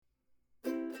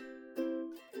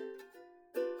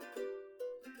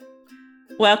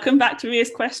Welcome back to Ria's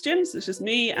Questions. It's just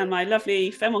me and my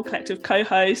lovely Femon Collective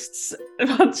co-hosts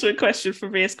answering a question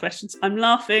from Ria's Questions. I'm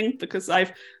laughing because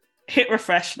I've hit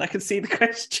refresh and I can see the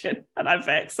question and I'm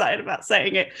very excited about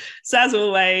saying it. So as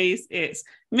always, it's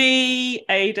me,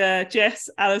 Ada, Jess,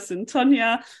 Alison,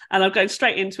 Tonya, and I'm going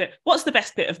straight into it. What's the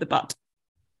best bit of the butt?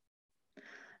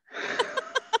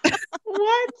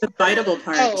 What? The biteable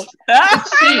part. Oh,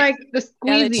 like the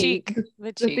squeezy,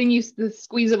 the thing the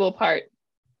squeezable part.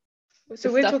 So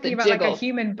we're talking about like a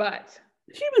human butt.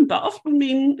 Human butt? I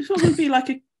mean, it's not going to be like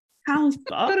a cow's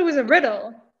butt. I thought it was a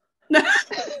riddle.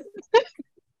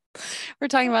 We're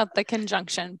talking about the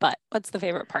conjunction butt. What's the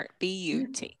favorite part?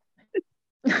 B-U-T.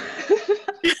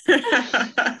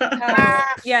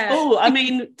 Yeah. Oh, I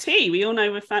mean, T. We all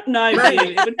know we're no, right.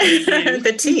 It would be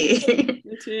the T.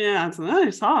 Yeah, I don't know.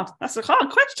 It's hard. That's a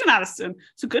hard question, Alison.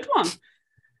 It's a good one.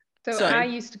 So I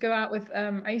used to go out with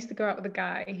a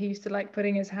guy. He used to like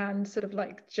putting his hand sort of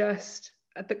like just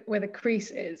at where the crease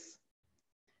is.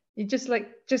 He just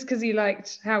because he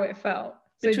liked how it felt.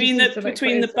 So between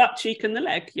the butt cheek and the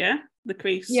leg, yeah, the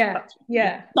crease. Yeah.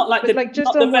 Not like just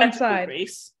not on the one side.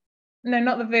 Crease. No,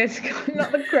 not the vertical,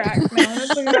 not the crack. No, I'm not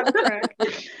talking about the crack.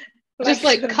 Just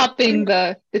like cupping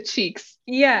the cheeks.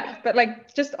 Yeah, but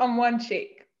like just on one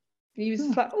cheek. He was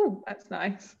like, oh, that's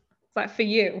nice. It's like for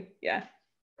you, yeah.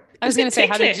 I was going to say,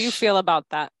 how did you feel about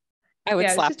that? I would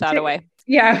slap that away.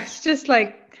 Yeah, it's just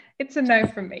like, it's a no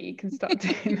from me. You can stop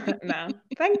doing that now.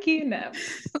 Thank you, no.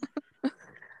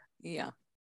 Yeah.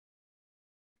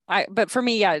 But for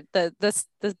me, yeah, the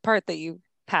part that you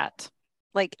pat,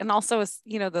 like, and also,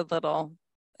 the little,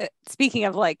 speaking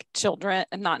of like children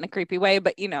and not in a creepy way,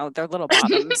 but their little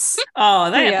bottoms. Oh,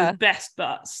 they have the best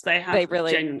butts. They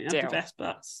really genuinely have the best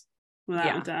butts.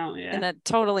 Without a doubt, yeah. In a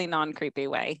totally non-creepy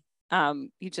way.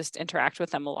 You just interact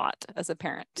with them a lot as a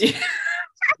parent.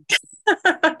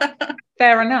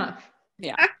 Fair enough.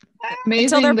 Yeah.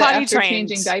 Amazing until they're potty trained.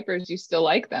 Changing diapers, you still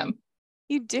like them.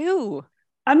 You do.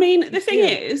 I mean, the thing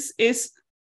is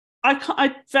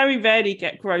I very rarely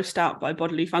get grossed out by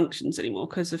bodily functions anymore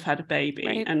because I've had a baby,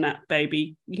 right. And that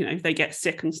baby, they get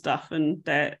sick and stuff, and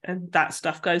that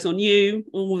stuff goes on you.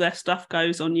 All their stuff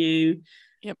goes on you.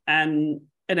 Yep. And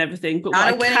everything, but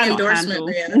not what I cannot handle.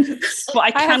 But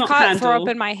I cannot handle. Throw up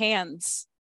in my hands.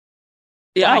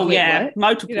 Yeah,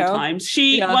 multiple times.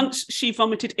 Once she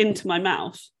vomited into my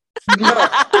mouth.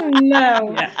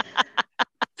 No. Yeah.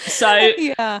 So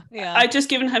I just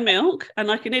given her milk and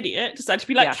like an idiot decided to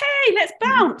be like, hey, let's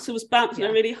bounce. I was bouncing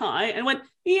her really high and went,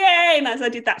 yay. And as I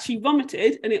did that, she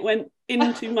vomited and it went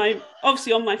into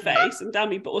obviously on my face and down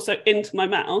me, but also into my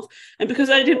mouth. And because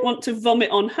I didn't want to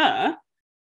vomit on her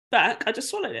back, I just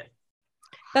swallowed it.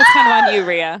 That's kind of on you,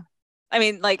 Ria. I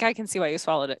mean, like, I can see why you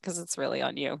swallowed it because it's really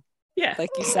on you. Yeah.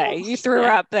 Like you say, you threw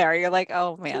her up there. You're like,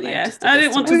 oh man. Yeah. I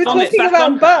didn't want to vomit back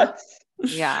on butts.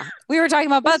 Yeah. We were talking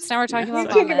about butts. Now we're talking about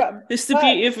vomit. This is the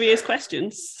beauty of Ria's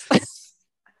questions.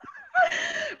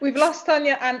 We've lost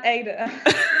Tonya and Ada.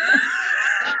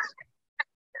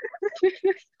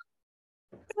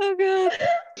 So good.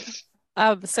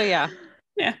 So yeah.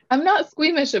 I'm not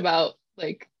squeamish about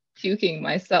like puking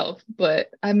myself,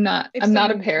 but I'm not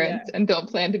a parent and don't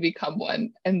plan to become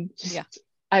one. And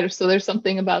so there's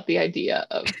something about the idea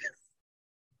of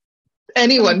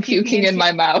anyone puking in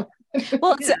my mouth.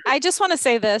 Well, I just want to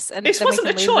say this, and this wasn't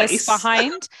a choice.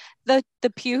 Behind the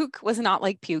puke was not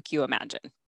like puke you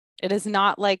imagine. It is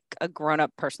not like a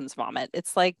grown-up person's vomit.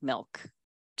 It's like milk.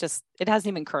 Just it hasn't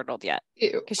even curdled yet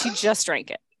because she just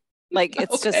drank it. Like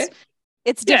it's just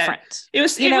it's different. It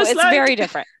was it's like, very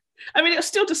different. I mean, it was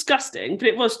still disgusting, but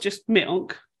it was just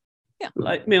milk. Yeah,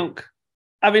 like milk.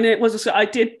 I mean, it was. I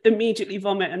did immediately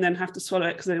vomit and then have to swallow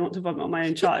it because I didn't want to vomit on my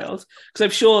own child. Because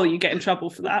I'm sure you get in trouble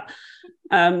for that.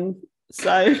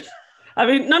 So, I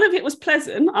mean, none of it was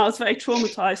pleasant. I was very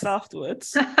traumatized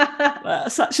afterwards. But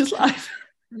such is life.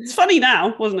 It's funny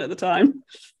now, wasn't it, at the time?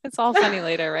 It's all funny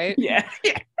later, right? Yeah.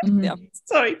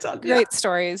 Sorry, Tonya. Great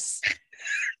stories.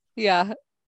 Yeah.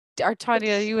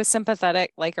 Tonya, are you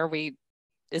sympathetic? Like,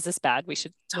 is this bad? We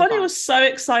should. Tonya was so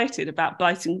excited about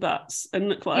biting butts, and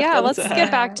look what I've done let's to her.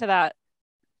 get back to that.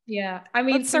 Yeah, I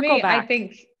mean, for me, I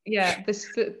think the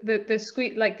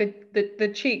squeeze, like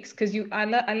the cheeks, because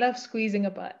I love squeezing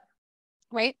a butt.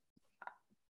 Right.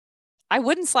 I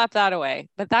wouldn't slap that away,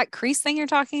 but that crease thing you're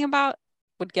talking about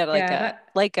would get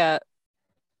like a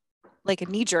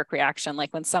knee-jerk reaction,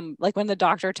 like when the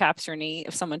doctor taps your knee.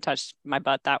 If someone touched my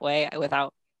butt that way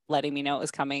without letting me know it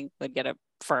was coming, would get a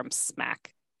firm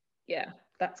smack. Yeah,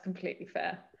 that's completely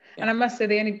fair. Yeah. And I must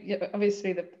say,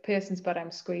 obviously the person's butt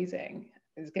I'm squeezing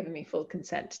is giving me full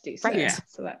consent to do so. Right.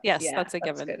 So that's a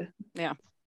given. Good. Yeah.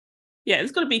 Yeah,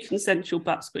 it's got to be consensual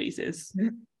butt squeezes.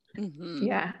 Mm-hmm.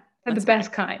 Yeah, they're the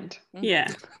best kind.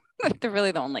 Yeah. They're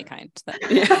really the only kind.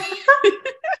 Yeah.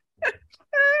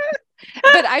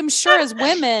 But I'm sure as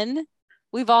women,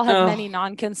 we've all had many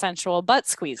non-consensual butt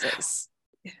squeezes.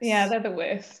 Yeah, they're the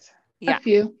worst. Yeah. A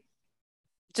few.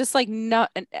 Just like, no,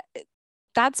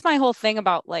 that's my whole thing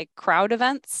about like crowd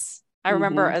events. I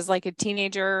remember as like a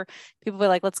teenager, people were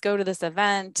like, let's go to this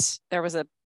event. There was a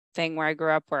thing where I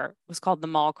grew up where it was called the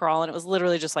mall crawl, and it was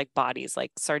literally just like bodies,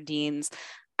 like sardines.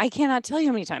 I cannot tell you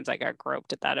how many times I got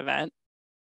groped at that event.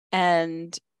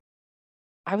 And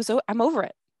I'm over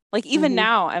it. Like even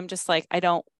now, I'm just like, I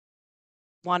don't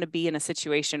want to be in a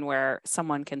situation where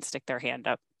someone can stick their hand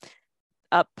up,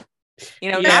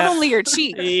 not only your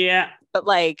cheek, but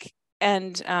like,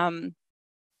 and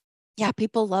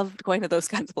people love going to those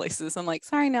kinds of places. I'm like,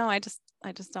 sorry, no, I just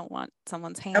don't want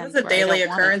someone's hand. That was a daily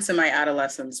occurrence in my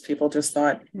adolescence. People just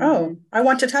thought, oh, I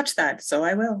want to touch that, so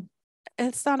I will.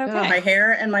 It's not okay. My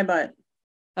hair and my butt.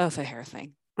 Oh, the hair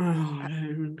thing.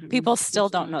 People still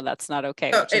don't know that's not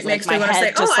okay. So it makes me want to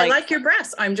say, I like your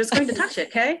breasts. I'm just going to touch it,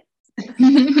 okay?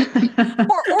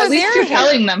 or at least you're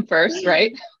telling them first,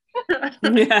 right?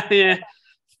 Yeah.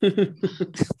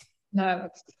 No.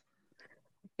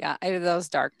 Yeah, that was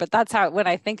dark. But that's how, when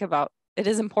I think about it,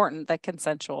 is important, the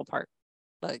consensual part.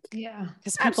 Like, yeah,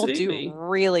 because people do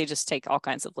really just take all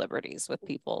kinds of liberties with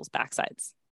people's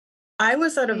backsides. I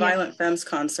was at a Violent Femmes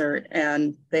concert,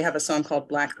 and they have a song called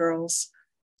Black Girls.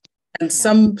 And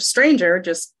some stranger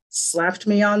just slapped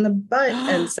me on the butt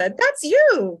and said, "That's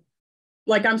you."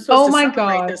 Like I'm supposed to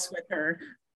celebrate this with her.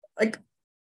 Like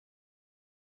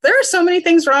there are so many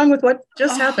things wrong with what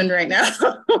just happened right now.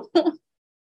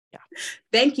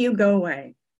 Thank you. Go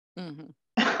away. Mm-hmm.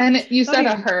 And you said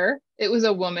a her. It was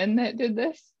a woman that did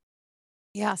this.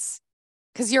 Yes.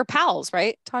 Because you're pals,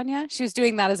 right, Tanya? She was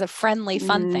doing that as a friendly,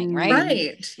 fun thing, right?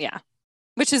 Right. Yeah.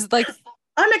 Which is like,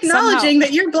 I'm acknowledging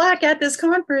that you're Black at this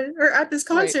conference or at this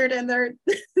concert, and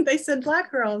they said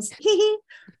Black girls.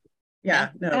 Yeah,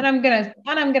 no. And I'm gonna.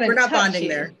 We're not bonding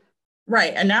there,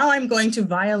 right? And now I'm going to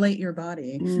violate your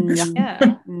body. Yeah.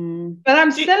 But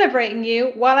I'm celebrating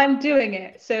you while I'm doing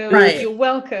it, so you're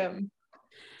welcome.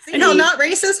 See how not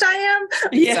racist I am?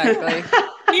 Exactly.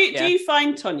 Do you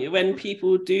find, Tonya, when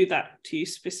people do that to you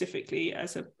specifically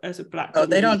as a Black woman? Oh,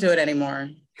 they don't do it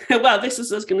anymore. Well, this is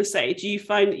what I was going to say. Do you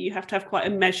find that you have to have quite a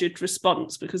measured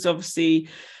response? Because obviously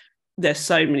there's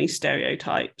so many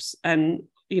stereotypes, and,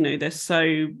 there's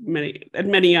so many,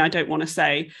 I don't want to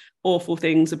say awful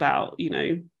things about,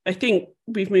 I think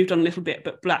we've moved on a little bit,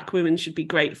 but Black women should be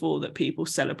grateful that people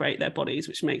celebrate their bodies,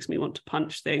 which makes me want to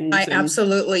punch things. I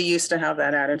absolutely used to have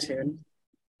that attitude,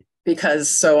 because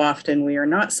so often we are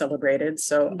not celebrated.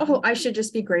 So, I should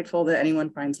just be grateful that anyone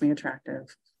finds me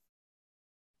attractive.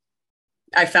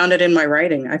 I found it in my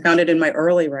writing. I found it in my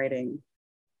early writing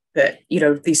that,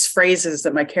 these phrases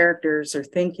that my characters are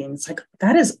thinking, it's like,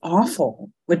 that is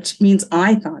awful, which means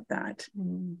I thought that.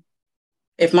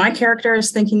 If my character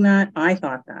is thinking that, I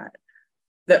thought that.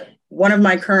 That one of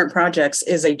my current projects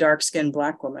is a dark-skinned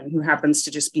Black woman who happens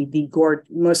to just be the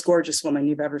most gorgeous woman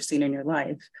you've ever seen in your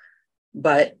life.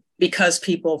 But because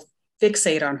people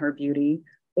fixate on her beauty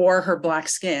or her Black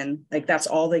skin, like that's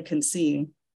all they can see.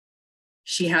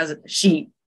 She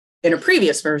in a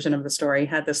previous version of the story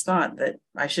had this thought that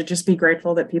I should just be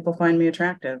grateful that people find me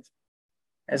attractive,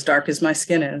 as dark as my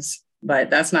skin is.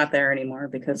 But that's not there anymore,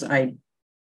 because I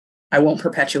won't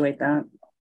perpetuate that.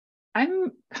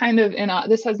 I'm kind of in awe.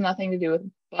 This has nothing to do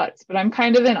with butts, but I'm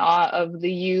kind of in awe of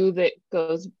the you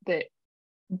that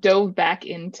dove back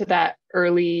into that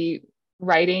early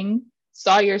writing,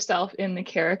 saw yourself in the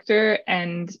character,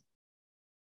 and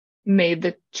made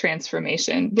the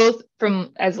transformation, both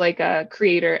from as like a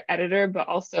creator editor, but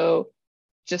also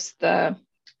just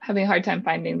having a hard time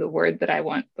finding the word that I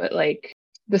want, but like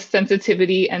the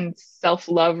sensitivity and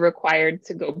self-love required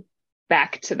to go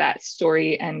back to that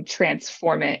story and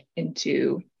transform it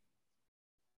into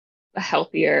a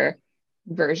healthier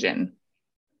version.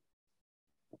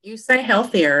 You say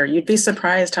healthier, you'd be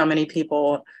surprised how many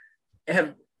people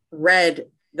have read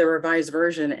the revised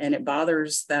version and it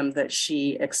bothers them that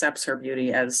she accepts her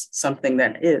beauty as something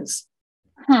that is.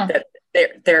 That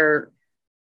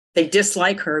they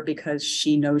dislike her because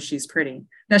she knows she's pretty.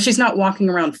 Now, she's not walking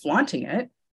around flaunting it.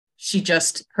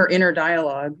 Her inner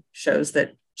dialogue shows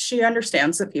that she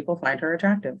understands that people find her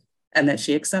attractive and that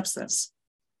she accepts this.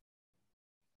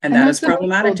 And that is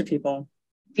problematic to people.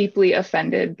 Deeply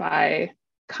offended by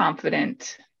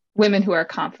women who are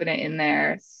confident in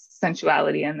their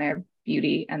sensuality and their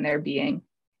beauty and their being.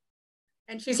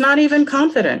 And she's not even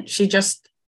confident. She just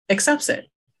accepts it.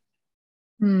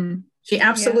 She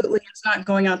absolutely is not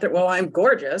going out there, well, I'm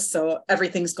gorgeous, so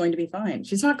everything's going to be fine.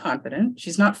 She's not confident.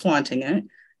 She's not flaunting it.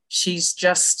 She's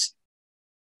just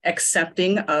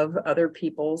accepting of other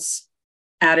people's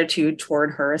attitude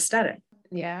toward her aesthetic.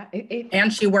 Yeah.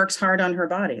 And she works hard on her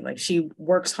body. Like, she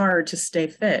works hard to stay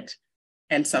fit.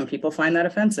 And some people find that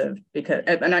offensive because,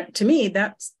 to me,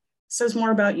 that says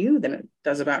more about you than it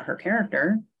does about her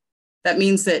character. That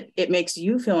means that it makes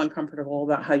you feel uncomfortable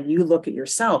about how you look at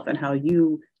yourself and how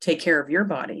you take care of your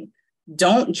body.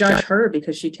 Don't judge her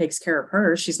because she takes care of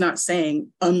hers. She's not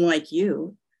saying, unlike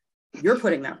you, you're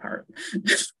putting that part.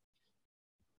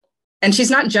 And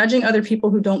she's not judging other people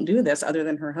who don't do this other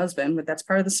than her husband, but that's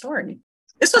part of the story.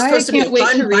 This was supposed to be a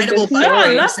fun, writable No,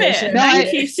 I love it. conversation.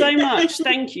 Thank you so much.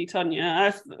 Thank you,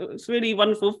 Tonya. It's really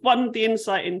wonderful. One, the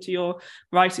insight into your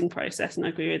writing process, and I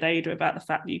agree with Ada about the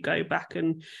fact that you go back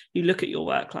and you look at your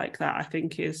work like that, I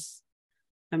think is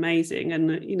amazing.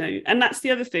 And, you know, and that's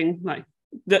the other thing, like,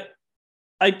 that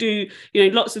I do, you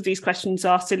know, lots of these questions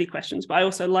are silly questions, but I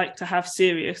also like to have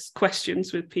serious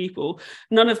questions with people.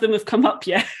 None of them have come up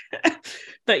yet,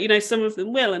 but, you know, some of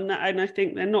them will. And I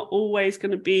think they're not always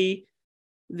going to be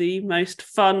the most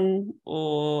fun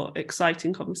or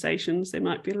exciting conversations. They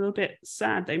might be a little bit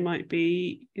sad. They might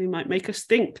make us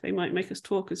think. They might make us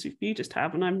talk, as you just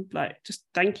have. And I'm like, just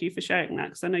thank you for sharing that,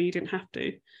 because I know you didn't have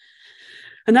to.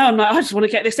 And now I'm like, I just want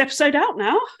to get this episode out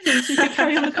now so we can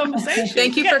carry on the conversation.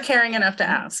 Thank you for caring enough to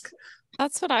ask.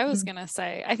 That's what I was going to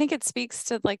say. I think it speaks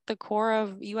to like the core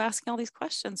of you asking all these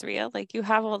questions, Rhea. Like, you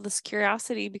have all this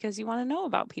curiosity because you want to know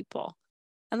about people.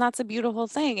 And that's a beautiful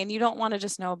thing. And you don't want to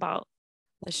just know about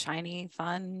the shiny,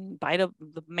 fun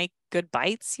make good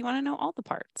bites. You want to know all the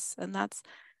parts. And that's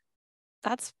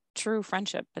true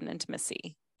friendship and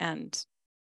intimacy. And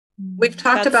we've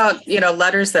talked about, you know,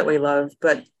 letters that we love,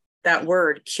 but that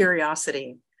word,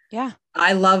 curiosity. Yeah.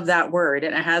 I love that word.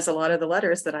 And it has a lot of the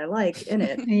letters that I like in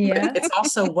it. Yeah. But it's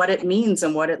also what it means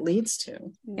and what it leads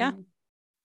to. Yeah.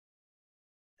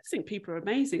 I think people are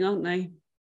amazing, aren't they?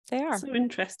 They are. So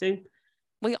interesting.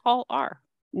 We all are.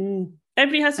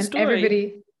 Everybody has a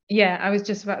story. I was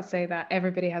just about to say that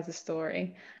everybody has a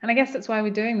story. And I guess that's why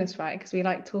we're doing this, right? Because we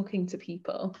like talking to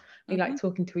people. We like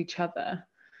talking to each other.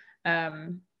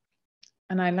 And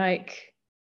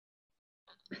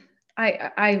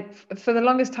I for the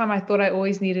longest time, I thought I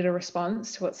always needed a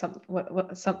response to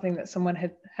what something that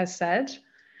someone has said.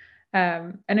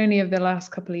 And only over the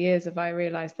last couple of years have I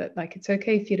realized that, like, it's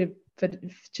okay for you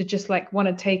to just like want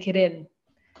to take it in,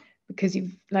 because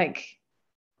you've like,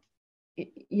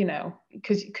 you know,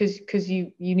 because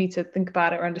you need to think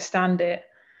about it or understand it.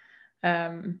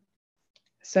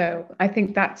 So I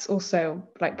think that's also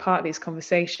like part of these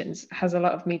conversations has a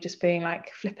lot of me just being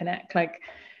like flipping it, like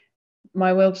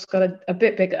my world just got a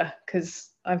bit bigger because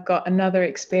I've got another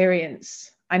experience.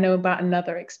 I know about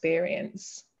another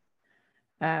experience.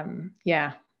 I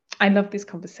love these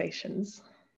conversations.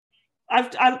 I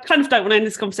kind of don't want to end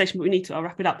this conversation, but we need to. I'll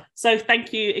wrap it up. So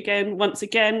thank you again, once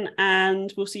again,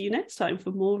 and we'll see you next time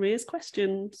for more Rhea's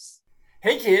questions.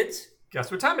 Hey kids, guess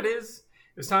what time it is?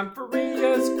 It's time for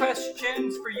Rhea's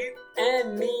questions for you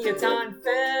and me. It's on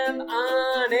Femme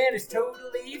On and it's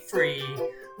totally free.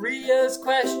 Rhea's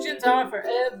questions are for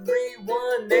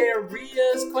everyone. They're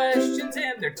Rhea's questions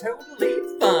and they're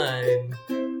totally fun.